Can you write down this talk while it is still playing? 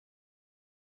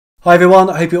Hi everyone,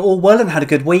 I hope you're all well and had a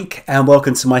good week, and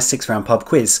welcome to my 6-round pub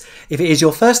quiz. If it is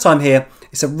your first time here,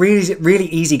 it's a really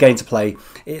easy game to play.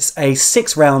 It's a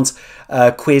 6-round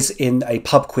quiz in a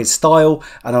pub quiz style,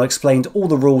 and I'll explain all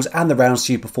the rules and the rounds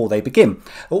to you before they begin.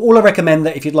 All I recommend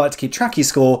that if you'd like to keep track of your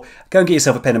score, go and get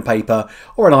yourself a pen and paper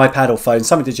or an iPad or phone,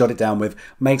 something to jot it down with,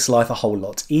 makes life a whole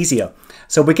lot easier.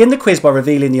 So we'll begin the quiz by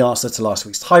revealing the answer to last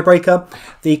week's tiebreaker.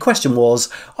 The question was,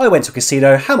 I went to a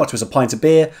casino, how much was a pint of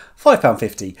beer?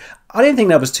 £5.50. I didn't think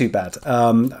that was too bad.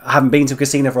 I haven't been to a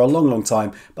casino for a long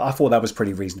time, but I thought that was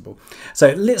pretty reasonable.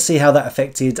 So let's see how that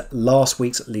affected last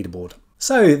week's leaderboard.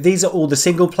 So these are all the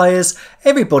single players,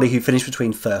 everybody who finished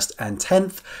between 1st and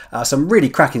 10th. Some really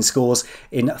cracking scores.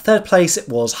 In 3rd place it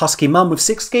was Husky Mum with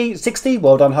 60,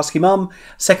 well done Husky Mum.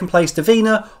 2nd place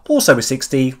Davina, also with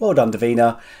 60, well done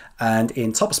Davina. And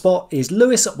in top spot is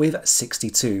Lewis with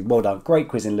 62. Well done. Great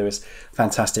quizzing, Lewis.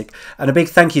 Fantastic. And a big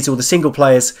thank you to all the single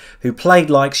players who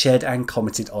played, liked, shared and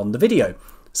commented on the video.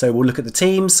 So we'll look at the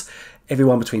teams,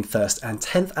 everyone between 1st and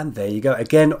 10th, and there you go.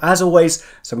 Again, as always,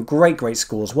 some great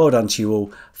scores. Well done to you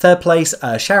all. 3rd place,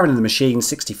 Sharon and the Machine,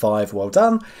 65. Well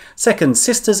done. 2nd,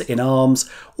 Sisters in Arms,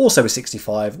 also with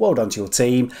 65. Well done to your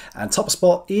team. And top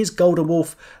spot is Golden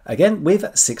Wolf, again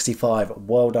with 65.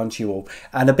 Well done to you all.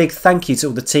 And a big thank you to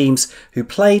all the teams who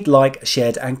played, liked,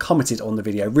 shared and commented on the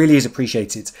video. Really is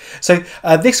appreciated. So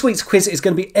this week's quiz is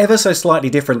going to be ever so slightly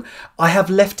different. I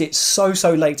have left it so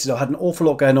late today. I had an awful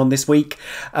lot going on this week.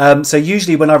 So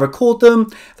usually when I record them,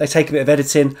 they take a bit of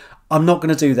editing. I'm not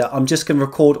going to do that. I'm just going to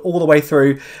record all the way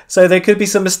through. So there could be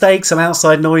some mistakes, some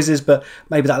outside noises, but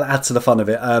maybe that'll add to the fun of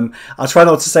it. I'll try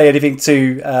not to say anything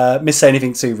miss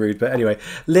anything too rude. But anyway,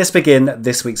 let's begin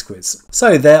this week's quiz.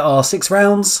 So there are 6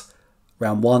 rounds.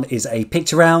 Round 1 is a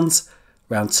picture round.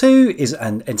 Round 2 is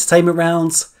an entertainment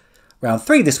round. Round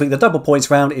 3 this week, the double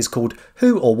points round, is called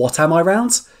Who or What Am I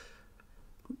round.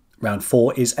 Round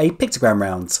 4 is a pictogram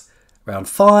round. Round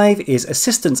 5 is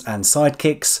assistants and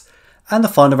sidekicks. And the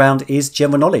final round is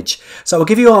general knowledge. So I'll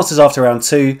give you answers after round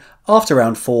 2, after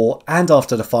round 4 and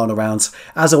after the final rounds.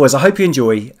 As always, I hope you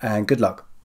enjoy and good luck.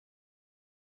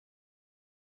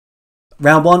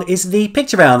 Round 1 is the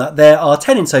picture round. There are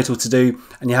 10 in total to do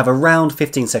and you have around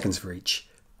 15 seconds for each.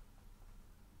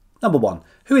 Number 1.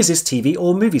 Who is this TV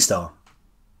or movie star?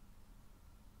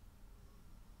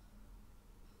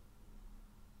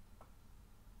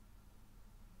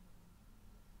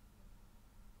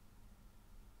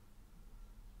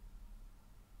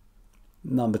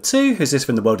 Number 2, who's this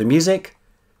from the world of music?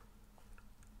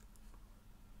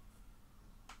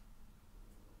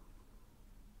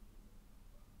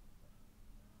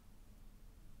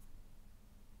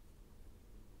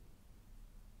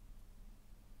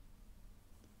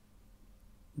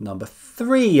 Number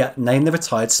 3, name the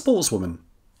retired sportswoman.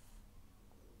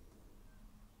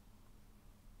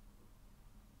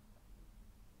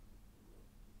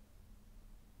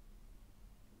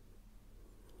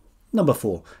 Number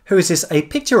 4, who is this a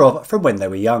picture of from when they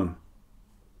were young?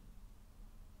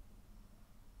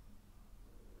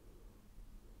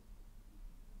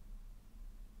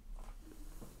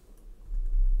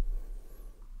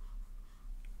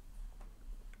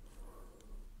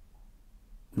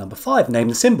 Number 5, name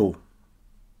the symbol.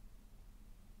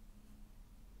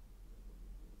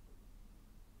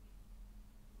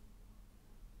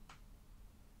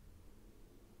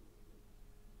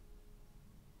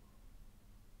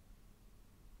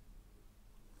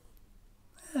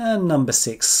 And number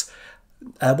 6,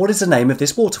 what is the name of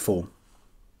this waterfall?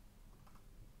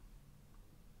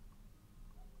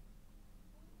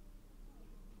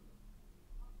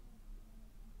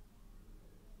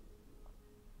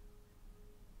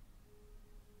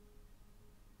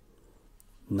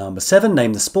 Number 7,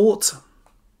 name the sport.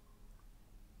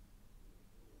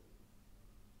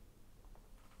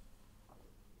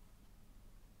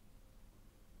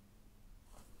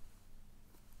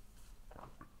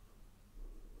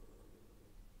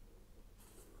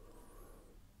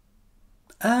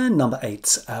 And number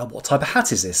 8, what type of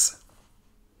hat is this?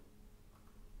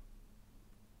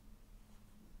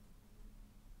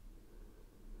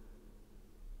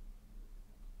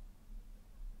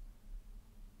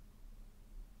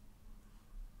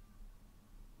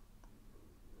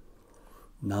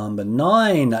 Number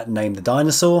 9, name the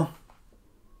dinosaur.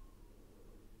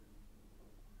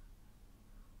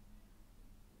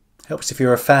 Helps if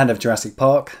you're a fan of Jurassic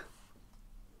Park.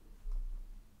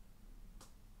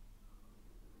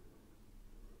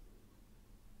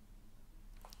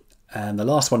 And the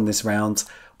last one in this round,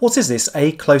 what is this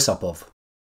a close-up of?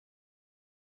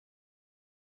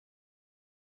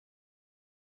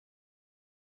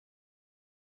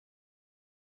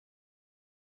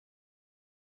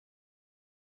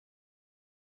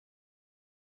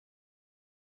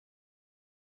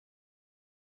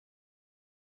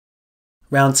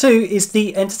 Round 2 is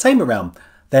the entertainment round.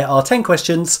 There are 10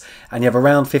 questions and you have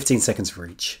around 15 seconds for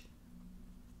each.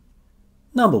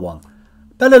 Number 1.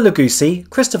 Bela Lugosi,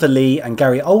 Christopher Lee and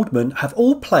Gary Oldman have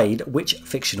all played which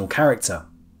fictional character?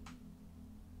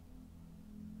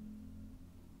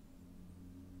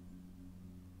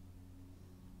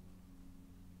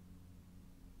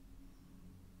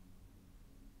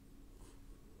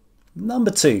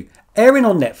 Number 2. Airing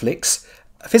on Netflix,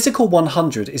 Physical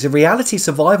 100 is a reality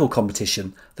survival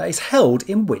competition that is held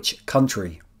in which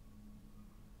country?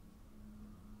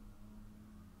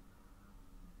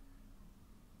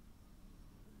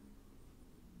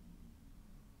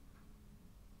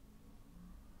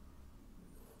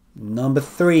 Number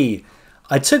 3.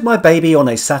 I took my baby on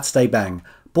a Saturday bang.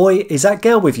 Boy, is that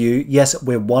girl with you? Yes,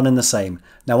 we're one and the same.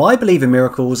 Now I believe in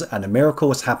miracles and a miracle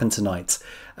has happened tonight.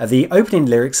 Are the opening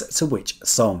lyrics to which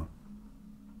song?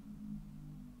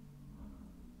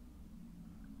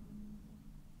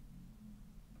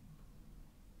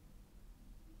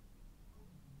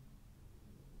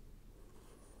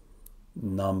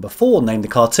 Number 4. Name the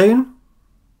cartoon.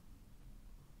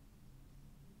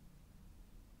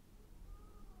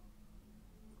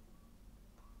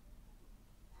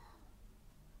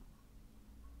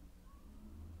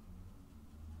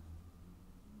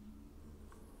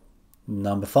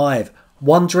 Number 5.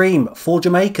 One Dream, Four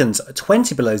Jamaicans,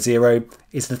 20 Below Zero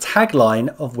is the tagline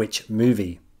of which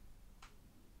movie?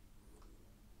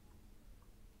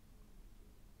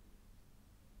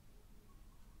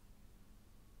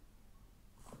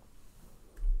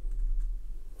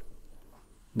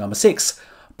 Number 6.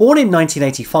 Born in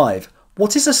 1985,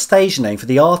 what is a stage name for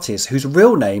the artist whose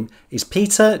real name is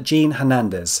Peter Jean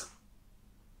Hernandez?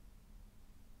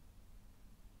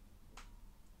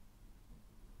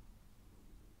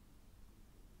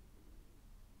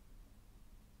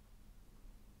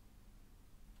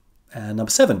 And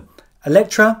number 7.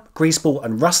 Electra, Greaseball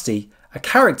and Rusty are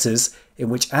characters in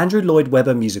which Andrew Lloyd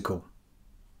Webber musical?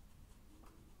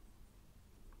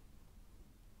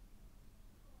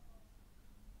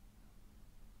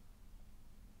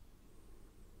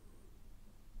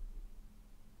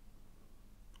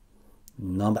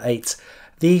 Number 8.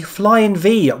 The Flying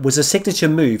V was a signature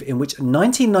move in which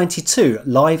 1992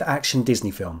 live-action Disney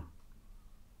film?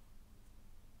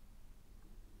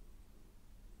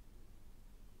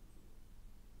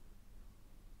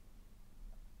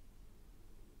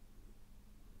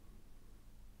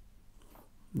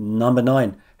 Number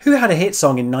 9. Who had a hit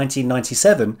song in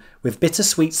 1997 with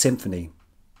Bittersweet Symphony?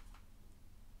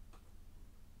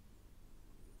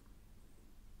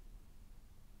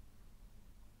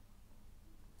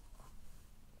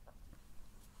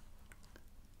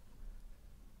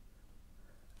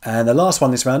 And the last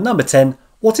one is round number 10.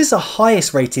 What is the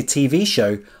highest rated TV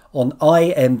show on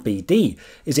IMDb?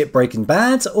 Is it Breaking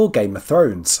Bad or Game of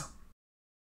Thrones?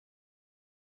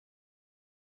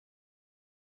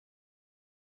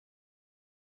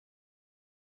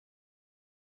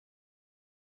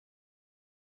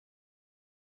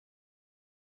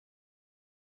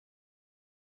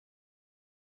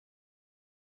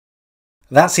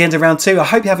 That's the end of round 2. I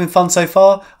hope you're having fun so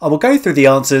far. I will go through the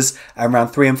answers and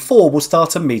round 3 and 4 will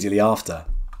start immediately after.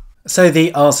 So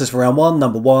the answers for round 1.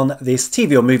 Number 1, this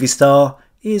TV or movie star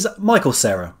is Michael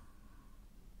Cera.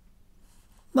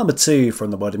 Number 2,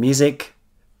 from the world of music,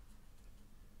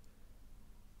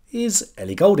 is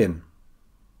Ellie Goulding.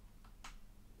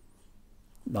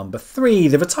 Number 3,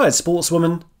 the retired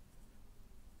sportswoman,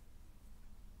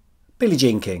 Billie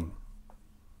Jean King.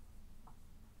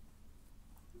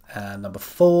 And number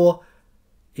 4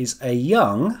 is a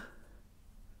young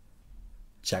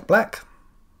Jack Black.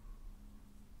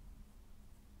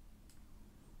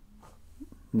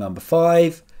 Number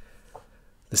 5,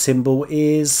 the symbol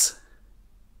is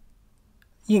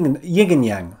yin and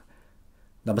yang.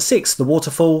 Number 6, the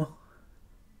waterfall,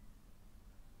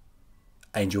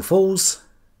 Angel Falls.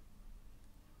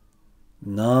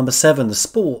 Number 7, the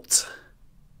sport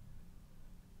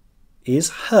is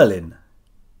hurling.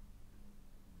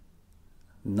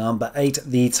 Number 8,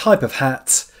 the type of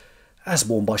hat, as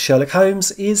worn by Sherlock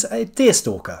Holmes, is a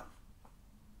deerstalker.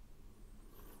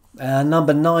 And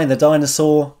number 9, the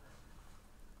dinosaur.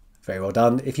 Very well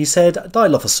done if you said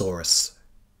Dilophosaurus.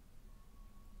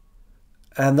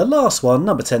 And the last one,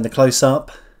 number 10, the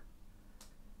close-up.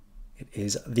 It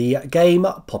is the game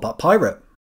Pop-Up Pirate.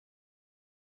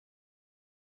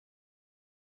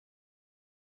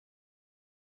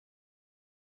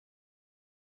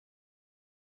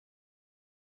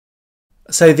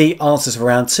 So the answers for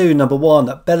round 2. Number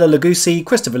 1, Bela Lugosi,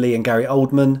 Christopher Lee and Gary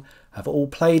Oldman have all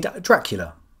played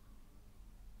Dracula.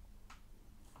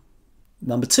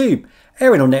 Number 2,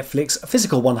 airing on Netflix,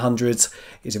 Physical 100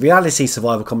 is a reality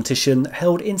survival competition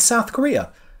held in South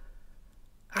Korea.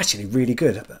 Actually really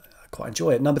good, I quite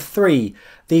enjoy it. Number 3,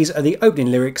 these are the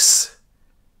opening lyrics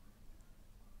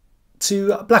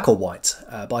to Black or White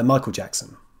by Michael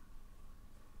Jackson.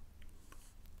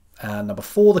 And number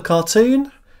 4, the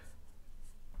cartoon,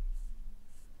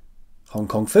 Hong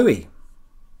Kong Phooey.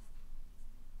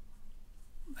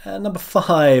 And number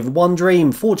 5, One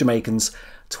Dream for Jamaicans,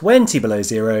 20 Below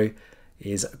Zero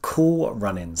is Cool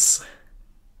Runnings.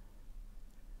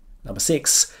 Number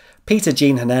 6, Peter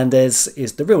Jean Hernandez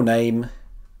is the real name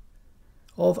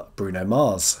of Bruno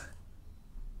Mars.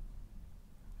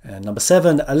 And number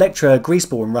 7, Electra,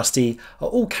 Greaseball and Rusty are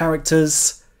all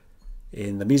characters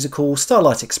in the musical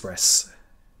Starlight Express.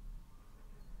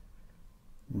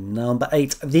 Number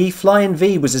 8, the Flying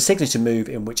V was a signature move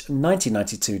in which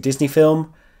 1992 Disney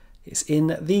film is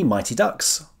in The Mighty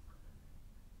Ducks.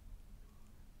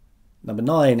 Number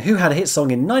 9, who had a hit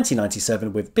song in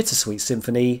 1997 with Bittersweet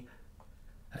Symphony?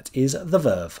 That is The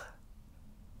Verve.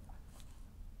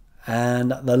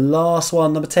 And the last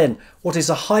one, number 10, what is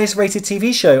the highest rated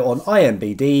TV show on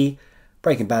IMDb?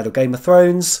 Breaking Bad or Game of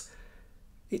Thrones?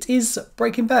 It is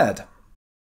Breaking Bad.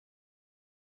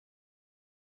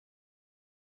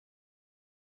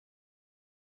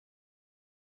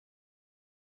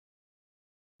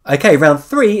 Okay, round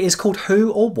 3 is called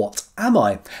Who or What Am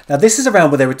I? Now this is a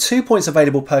round where there are 2 points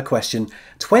available per question,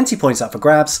 20 points up for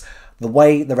grabs. The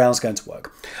way the round's going to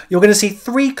work, you're going to see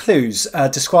 3 clues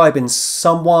describing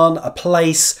someone, a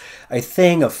place, a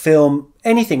thing, a film,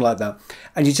 anything like that.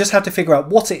 And you just have to figure out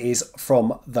what it is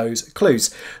from those clues.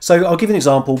 So I'll give you an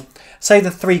example. Say the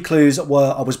 3 clues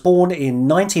were: I was born in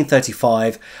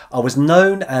 1935, I was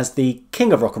known as the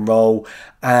King of Rock and Roll,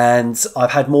 and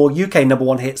I've had more UK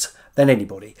 #1 hits than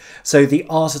anybody. So the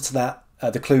answer to that,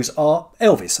 the clues are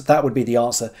Elvis. That would be the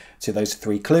answer to those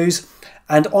 3 clues.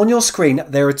 And on your screen,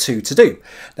 there are 2 to do.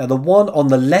 Now, the one on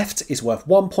the left is worth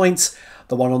 1 point.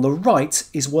 The one on the right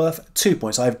is worth 2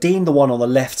 points. I've deemed the one on the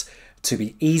left to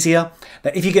be easier.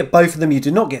 Now, if you get both of them, you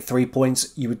do not get 3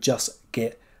 points. You would just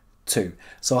get 2.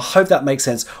 So I hope that makes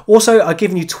sense. Also, I've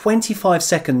given you 25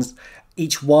 seconds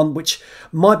each one, which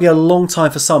might be a long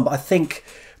time for some, but I think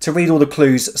to read all the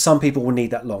clues, some people will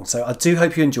need that long. So I do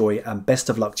hope you enjoy, and best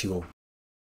of luck to you all.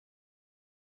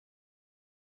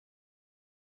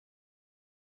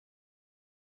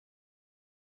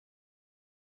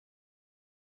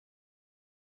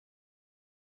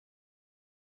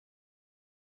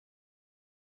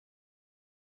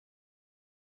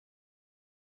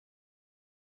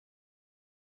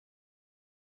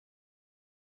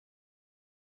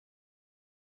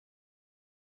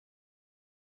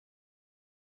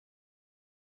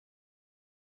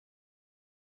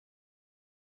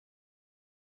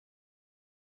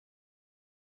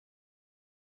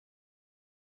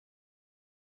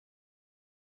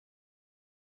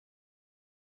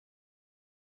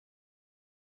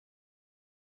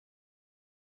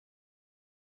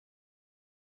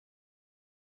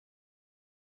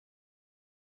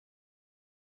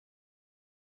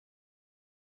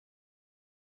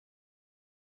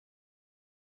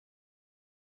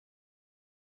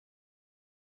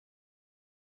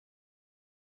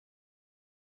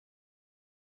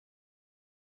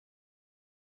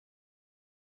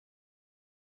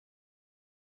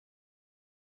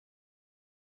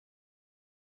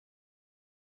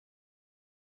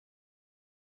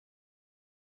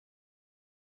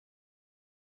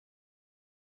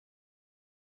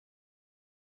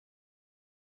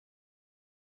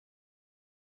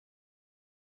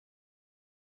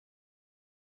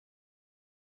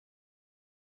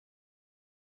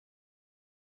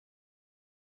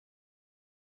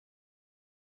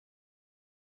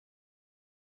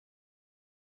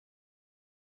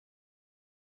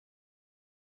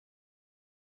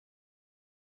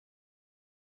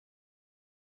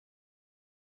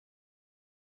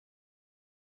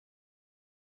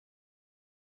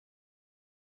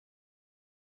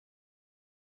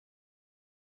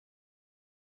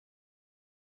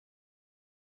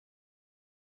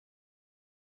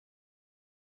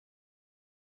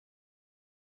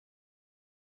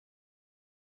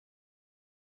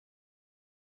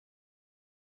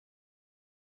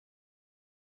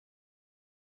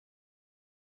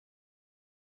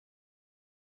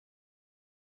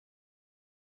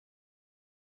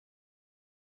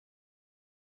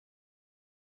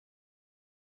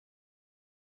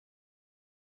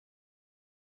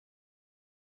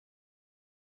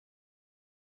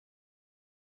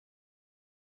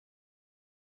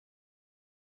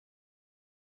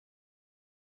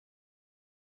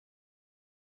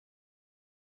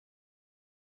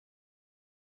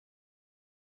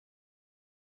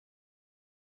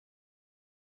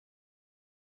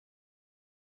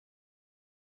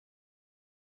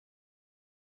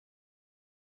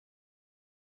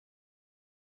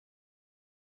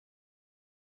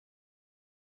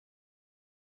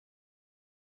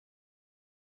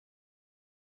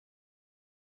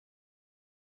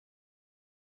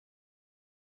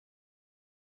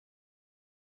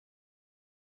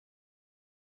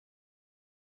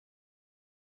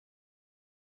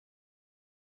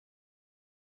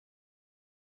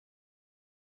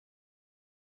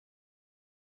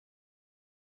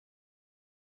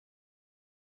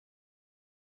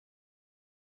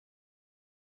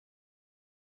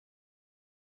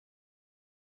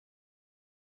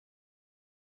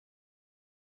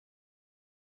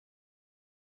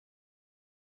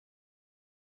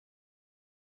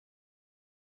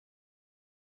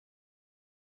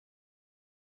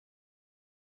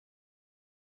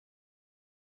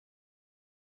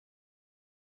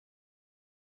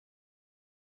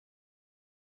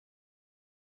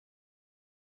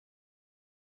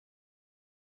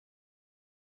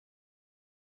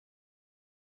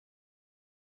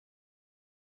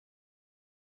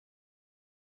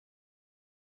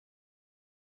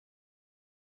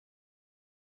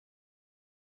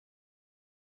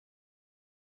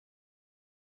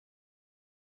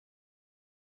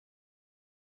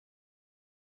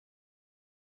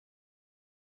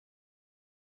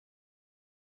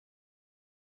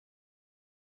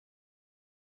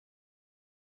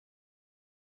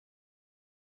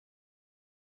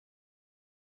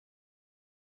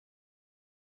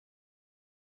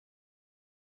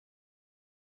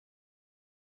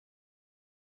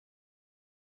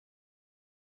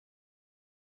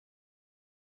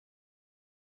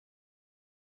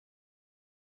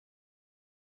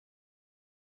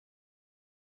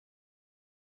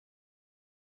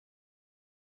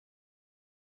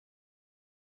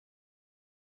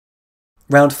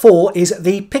 Round 4 is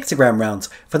the Pictogram Round.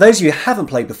 For those of you who haven't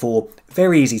played before,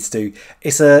 very easy to do.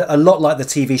 It's a lot like the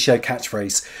TV show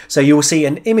Catchphrase. So you will see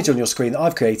an image on your screen that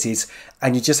I've created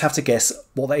and you just have to guess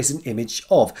what that is an image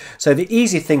of. So the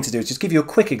easiest thing to do is just give you a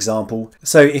quick example.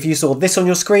 So if you saw this on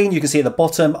your screen, you can see at the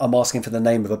bottom I'm asking for the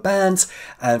name of a band,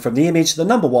 and from the image, the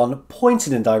number 1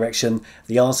 pointed in direction,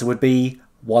 the answer would be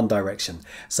One Direction.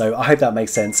 So I hope that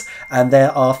makes sense, and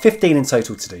there are 15 in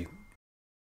total to do.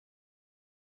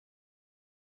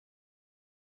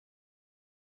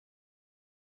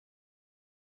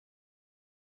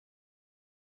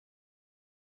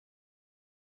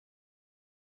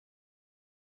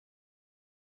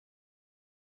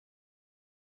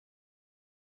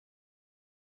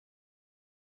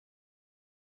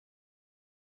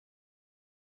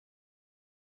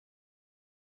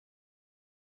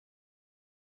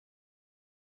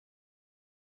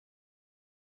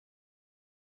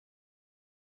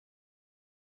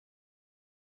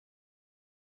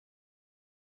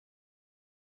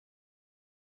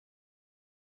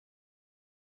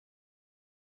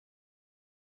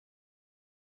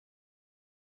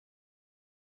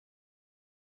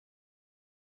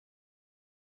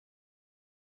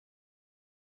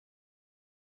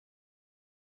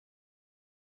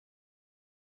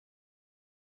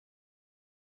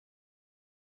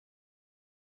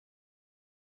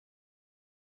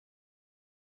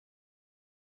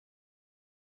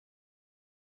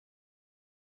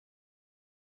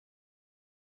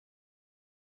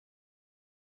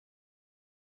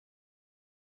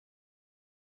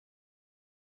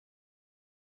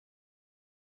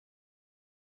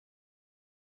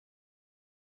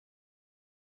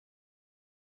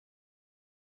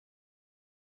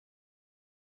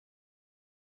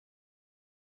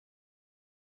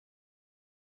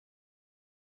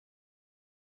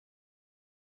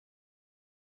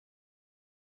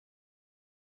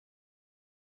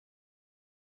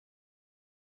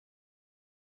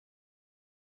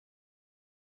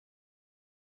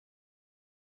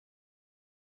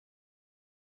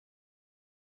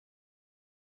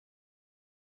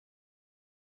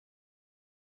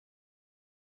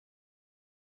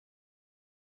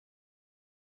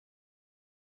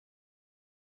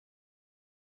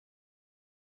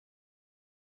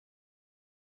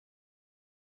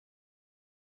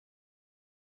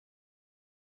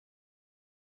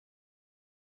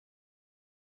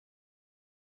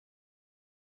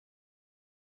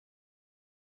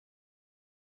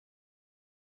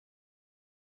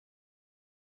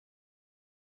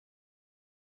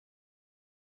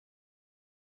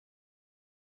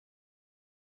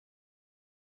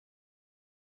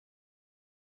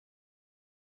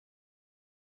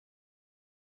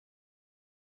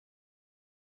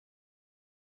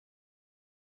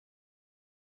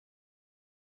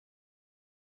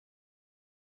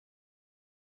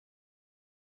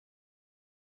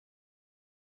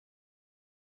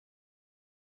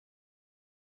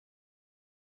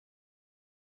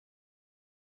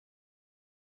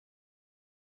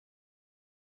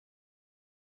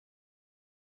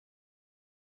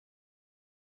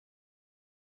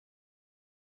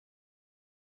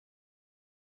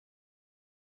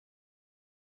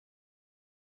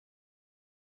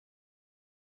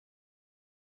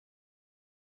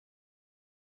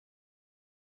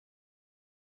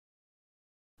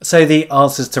 So the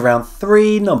answers to round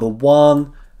 3, number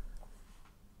 1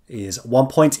 is 1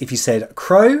 point if you said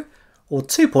crow, or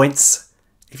 2 points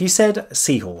if you said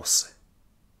seahorse.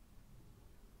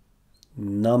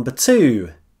 Number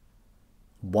 2,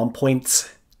 1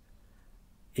 point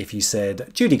if you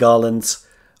said Judy Garland,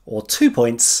 or 2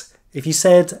 points if you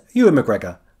said Ewan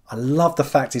McGregor. I love the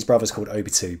fact his brother's called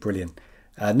Obi-2, brilliant.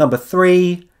 Number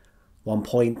 3, 1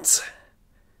 point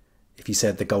if you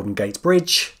said the Golden Gate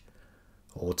Bridge,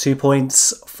 or 2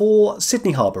 points for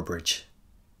Sydney Harbour Bridge.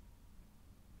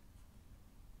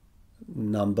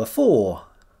 Number 4.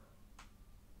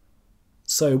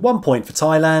 So 1 point for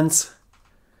Thailand.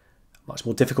 Much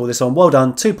more difficult this one. Well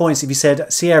done. 2 points if you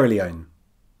said Sierra Leone.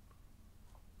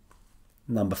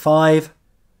 Number 5.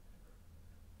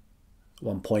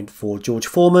 1 point for George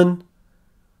Foreman.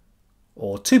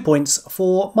 Or 2 points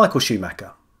for Michael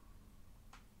Schumacher.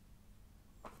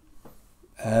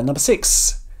 Number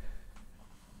 6.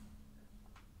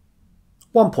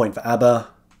 1 point for ABBA.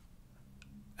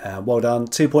 And well done.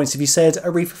 2 points if you said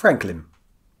Aretha Franklin.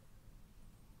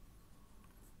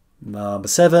 Number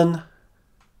 7.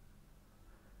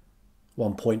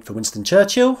 1 point for Winston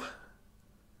Churchill.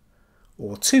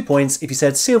 Or 2 points if you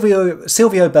said Silvio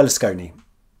Berlusconi.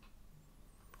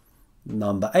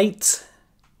 Number 8.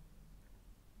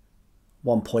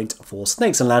 1 point for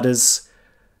Snakes and Ladders.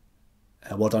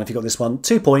 Well done if you got this one.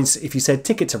 2 points if you said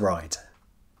Ticket to Ride.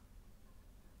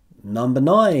 Number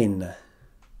 9.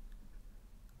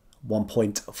 1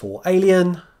 point for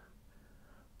Alien.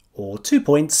 Or 2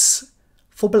 points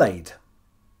for Blade.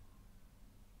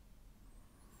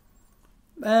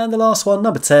 And the last one,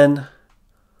 number 10.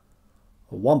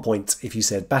 1 point if you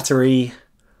said Battery.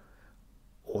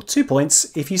 Or 2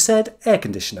 points if you said Air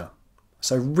Conditioner.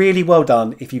 So really well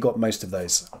done if you got most of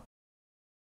those.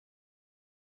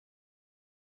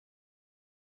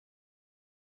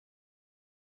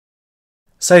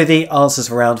 So the answers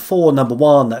for round 4. Number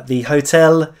 1, the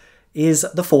hotel is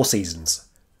the Four Seasons.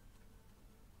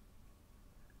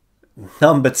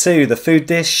 Number 2, the food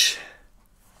dish,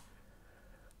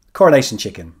 Coronation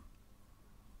Chicken.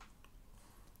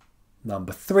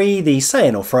 Number 3, the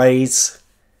saying or phrase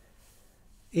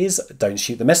is Don't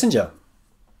Shoot the Messenger.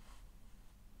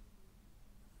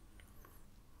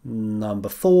 Number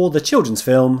 4, the children's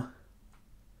film,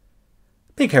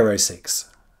 Big Hero 6.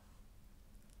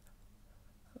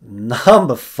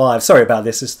 Number 5, sorry about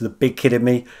this, this is the big kid in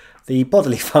me. The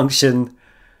bodily function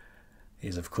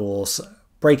is, of course,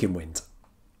 Breaking Wind.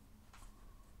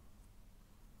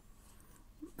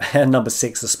 And number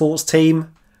 6, the sports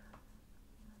team.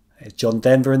 It's John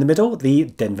Denver in the middle, the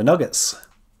Denver Nuggets.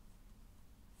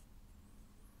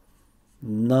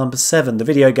 Number 7, the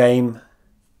video game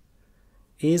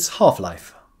is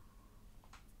Half-Life.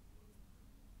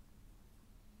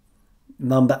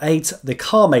 Number 8, the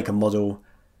car maker model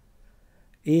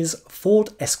is Ford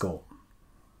Escort.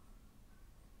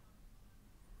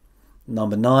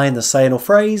 Number 9, the saying or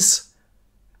phrase,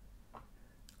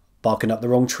 barking up the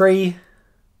wrong tree.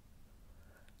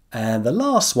 And the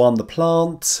last one, the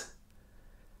plant,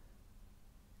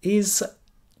 is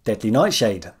Deadly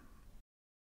Nightshade.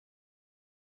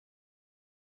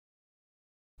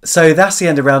 So that's the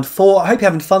end of round 4. I hope you're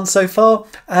having fun so far,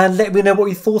 and let me know what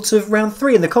you thought of round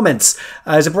 3 in the comments.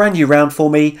 It's a brand new round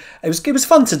for me. It was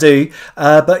fun to do,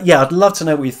 but yeah, I'd love to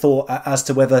know what you thought as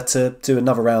to whether to do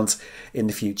another round in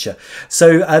the future.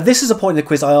 So this is a point in the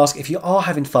quiz I ask, if you are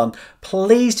having fun,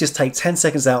 please just take 10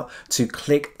 seconds out to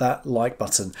click that like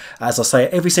button. As I say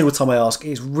every single time I ask,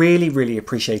 it's really, really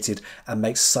appreciated and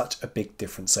makes such a big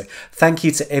difference. So thank you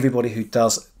to everybody who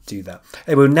does do that.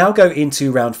 And we'll now go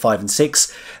into round 5 and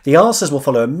 6. The answers will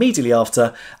follow immediately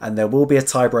after, and there will be a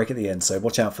tie break at the end, so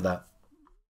watch out for that.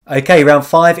 Okay, round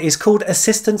 5 is called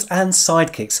Assistants and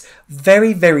Sidekicks.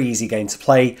 Very, very easy game to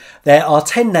play. There are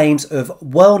 10 names of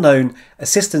well-known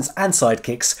assistants and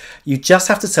sidekicks. You just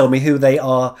have to tell me who they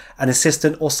are an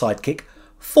assistant or sidekick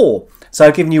for. So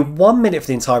I've given you 1 minute for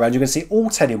the entire round. You're going to see all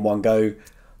 10 in one go.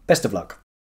 Best of luck.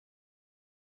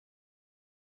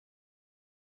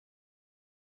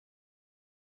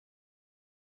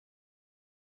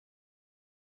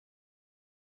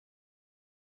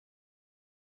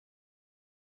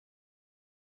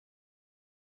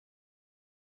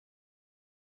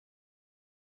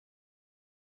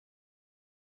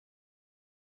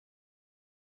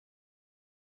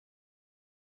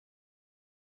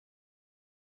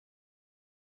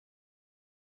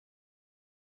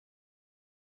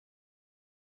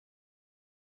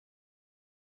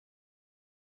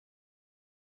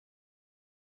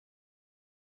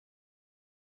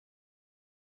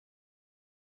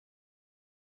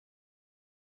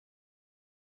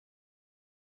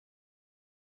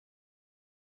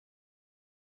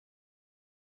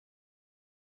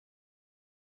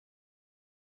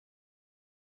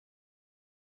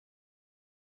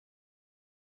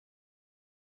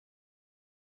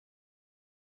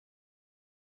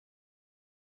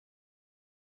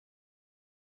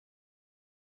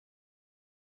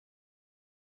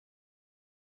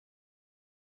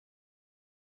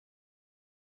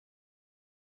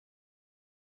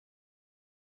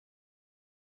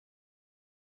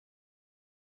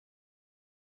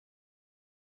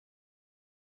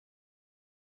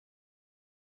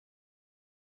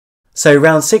 So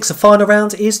round 6, the final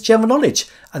round, is general knowledge,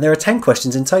 and there are 10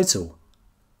 questions in total.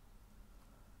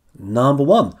 Number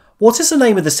 1. What is the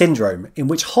name of the syndrome in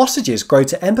which hostages grow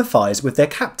to empathise with their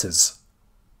captors?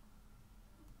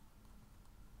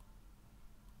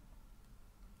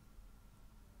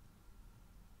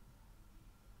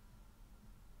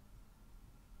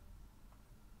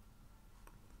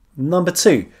 Number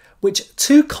 2. Which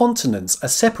 2 continents are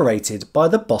separated by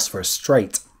the Bosphorus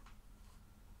Strait?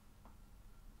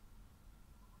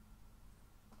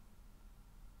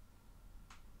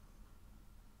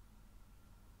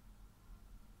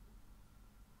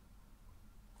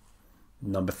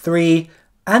 Number 3.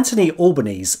 Anthony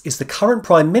Albanese is the current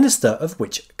Prime Minister of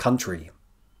which country?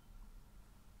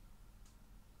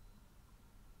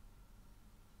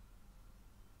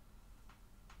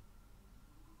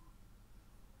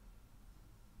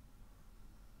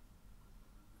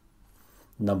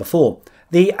 Number 4.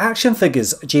 The action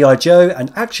figures G.I. Joe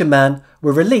and Action Man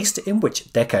were released in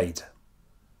which decade?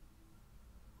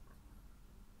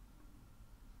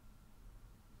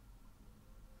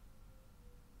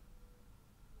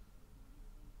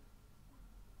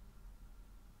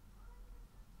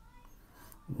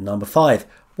 Number 5.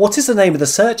 What is the name of the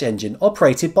search engine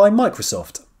operated by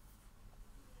Microsoft?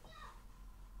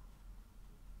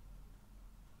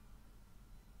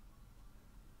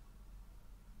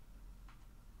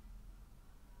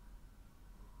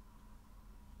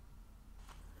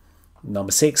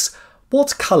 Number 6.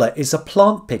 What colour is a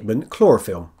plant pigment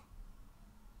chlorophyll?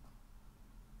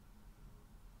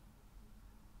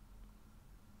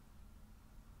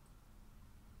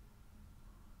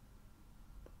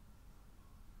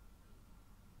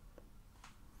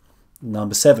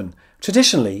 Number 7.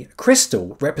 Traditionally,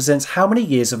 crystal represents how many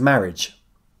years of marriage?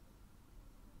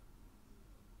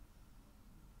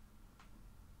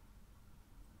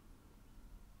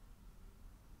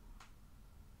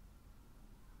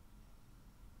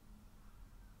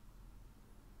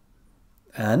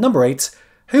 And number 8.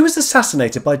 Who was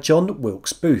assassinated by John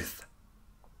Wilkes Booth?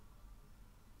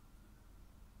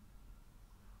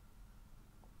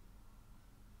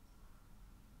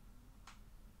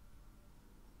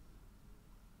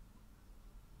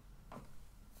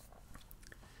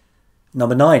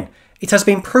 Number 9. It has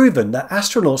been proven that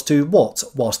astronauts do what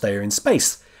whilst they are in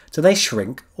space? Do they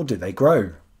shrink or do they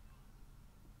grow?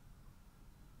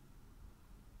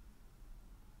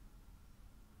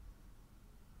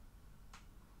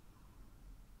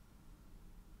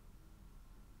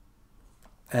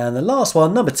 And the last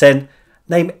one, number 10.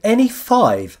 Name any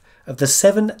 5 of the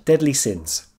 7 deadly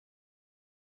sins.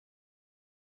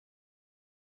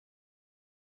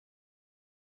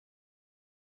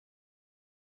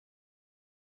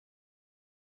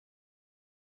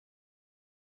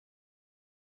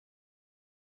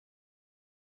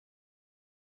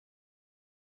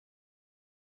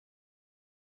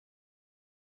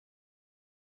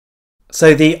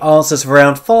 So the answers for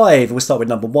round 5, we'll start with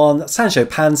number 1, Sancho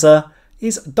Panza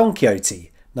is Don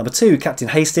Quixote. Number 2, Captain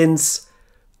Hastings.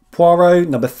 Poirot.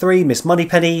 Number 3, Miss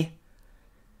Moneypenny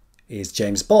is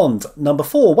James Bond. Number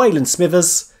 4, Wayland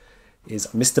Smithers is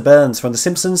Mr. Burns from The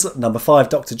Simpsons. Number 5,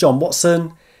 Dr. John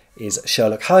Watson is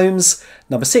Sherlock Holmes.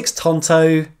 Number 6,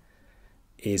 Tonto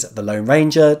is the Lone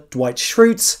Ranger, Dwight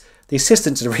Schrute. The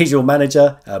assistant to the regional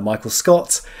manager, Michael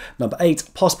Scott. Number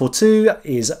 8, Possible 2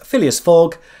 is Phileas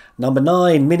Fogg. Number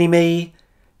 9, Mini-Me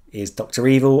is Dr.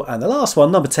 Evil. And the last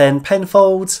one, number 10,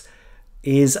 Penfold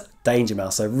is Danger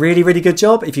Mouse. So really, really good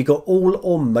job if you got all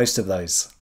or most of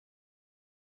those.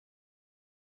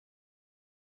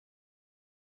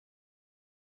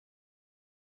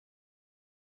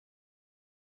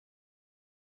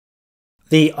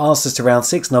 The answers to round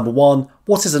 6, number 1,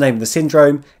 what is the name of the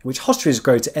syndrome in which hostages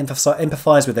grow to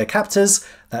empathise with their captors?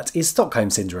 That is Stockholm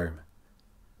Syndrome.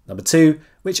 Number 2,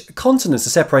 which continents are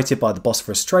separated by the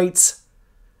Bosphorus Straits?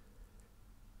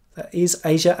 That is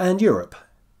Asia and Europe.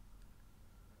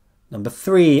 Number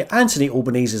 3, Anthony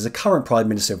Albanese is the current Prime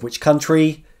Minister of which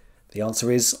country? The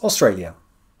answer is Australia.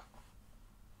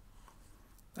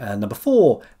 And number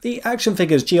 4, the action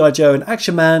figures G.I. Joe and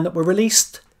Action Man were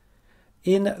released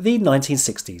in the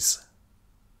 1960s.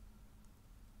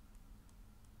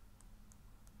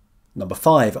 Number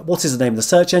 5, what is the name of the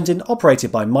search engine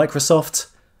operated by Microsoft?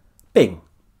 Bing.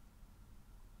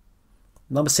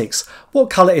 Number 6, what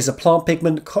colour is a plant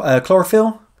pigment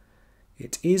chlorophyll?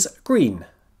 It is green.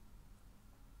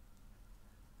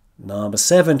 Number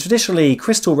 7, traditionally,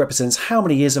 crystal represents how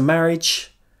many years of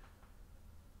marriage?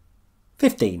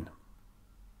 15.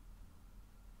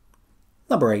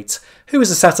 Number 8, who was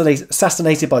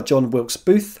assassinated by John Wilkes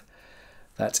Booth?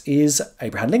 That is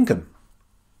Abraham Lincoln.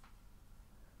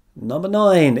 Number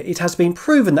 9, it has been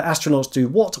proven that astronauts do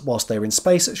what whilst they're in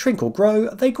space? Shrink or grow?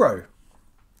 They grow.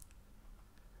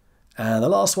 And the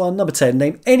last one, number 10,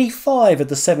 name any 5 of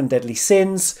the 7 deadly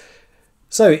sins.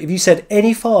 So if you said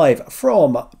any 5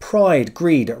 from pride,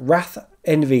 greed, wrath,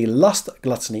 envy, lust,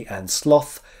 gluttony and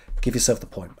sloth, give yourself the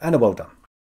point. And a well done.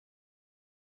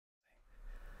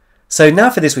 So now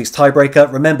for this week's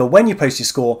tiebreaker. Remember, when you post your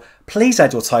score, please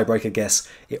add your tiebreaker guess.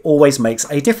 It always makes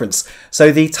a difference.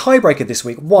 So the tiebreaker this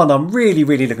week, one I'm really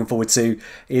looking forward to,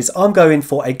 is I'm going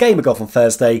for a game of golf on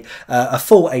Thursday, a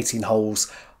full 18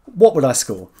 holes. What would I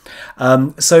score?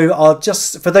 So I'll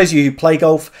just, for those of you who play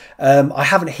golf, I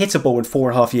haven't hit a ball in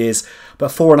 4.5 years,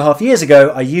 but 4.5 years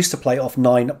ago, I used to play off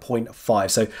 9.5.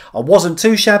 So I wasn't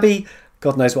too shabby.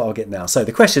 God knows what I'll get now. So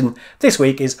the question this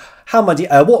week is,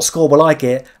 what score will I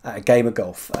get at a game of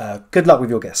golf? Good luck with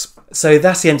your guess. So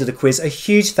that's the end of the quiz. A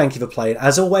huge thank you for playing.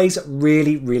 As always,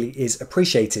 really, really is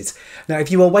appreciated. Now, if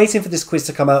you were waiting for this quiz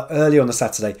to come out early on a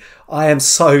Saturday, I am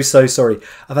so sorry.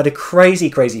 I've had a crazy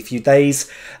few days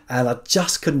and I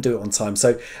just couldn't do it on time.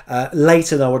 So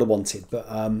later than I would have wanted. But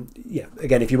yeah,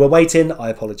 again, if you were waiting, I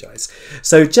apologise.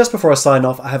 So just before I sign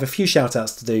off, I have a few shout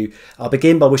outs to do. I'll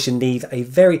begin by wishing Neve a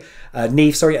very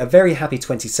happy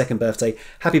 22nd birthday.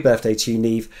 Happy birthday to you,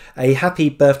 Neve. A happy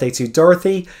birthday to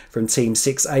Dorothy from Team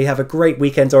 6A. Have a great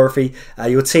weekend, Dorothy.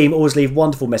 Your team always leave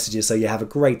wonderful messages, so you have a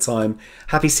great time.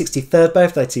 Happy 63rd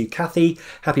birthday to Kathy.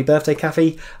 Happy birthday,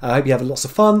 Kathy. I hope you have lots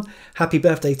of fun. Happy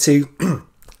birthday to...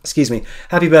 Excuse me.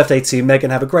 Happy birthday to Megan.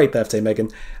 Have a great birthday,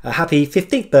 Megan. Happy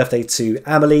 15th birthday to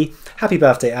Amelie. Happy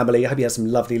birthday, Amelie. I hope you have some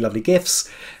lovely gifts.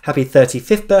 Happy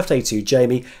 35th birthday to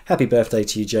Jamie. Happy birthday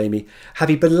to you, Jamie.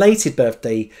 Happy belated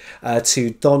birthday to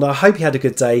Donna. I hope you had a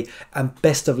good day and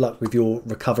best of luck with your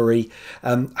recovery.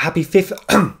 Happy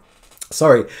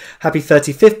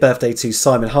 35th birthday to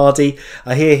Simon Hardy.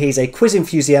 I hear he's a quiz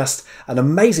enthusiast, an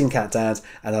amazing cat dad,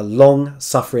 and a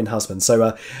long-suffering husband.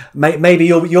 So maybe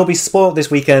you'll be spoiled this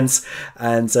weekend,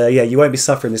 and yeah, you won't be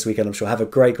suffering this weekend, I'm sure. Have a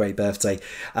great birthday.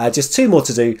 Just 2 more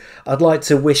to do. I'd like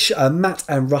to wish Matt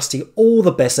and Rusty all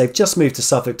the best. They've just moved to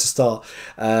Suffolk to start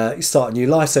a new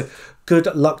life. So good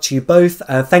luck to you both.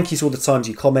 Thank you to all the times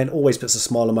you comment. Always puts a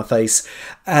smile on my face.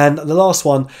 And the last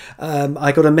one,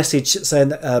 I got a message saying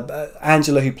that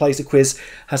Angela, who plays the quiz,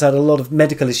 has had a lot of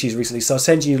medical issues recently. So I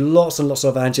send you lots and lots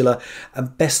of Angela,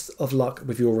 and best of luck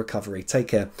with your recovery. Take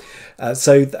care.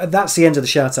 So that's the end of the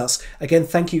shout outs. Again,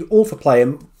 thank you all for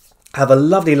playing. Have a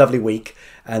lovely week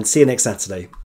and see you next Saturday.